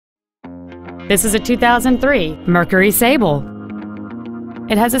This is a 2003 Mercury Sable.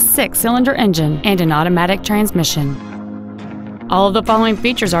 It has a 6-cylinder engine and an automatic transmission. All of the following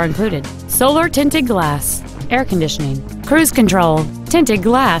features are included: solar tinted glass, air conditioning, cruise control, tinted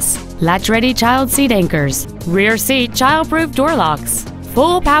glass, latch-ready child seat anchors, rear seat child-proof door locks,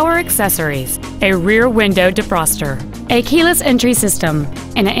 full power accessories, a rear window defroster, a keyless entry system,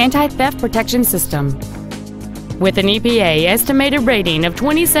 and an anti-theft protection system. With an EPA estimated rating of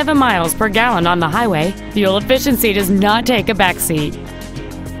 27 miles per gallon on the highway, fuel efficiency does not take a backseat.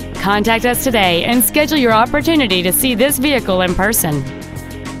 Contact us today and schedule your opportunity to see this vehicle in person.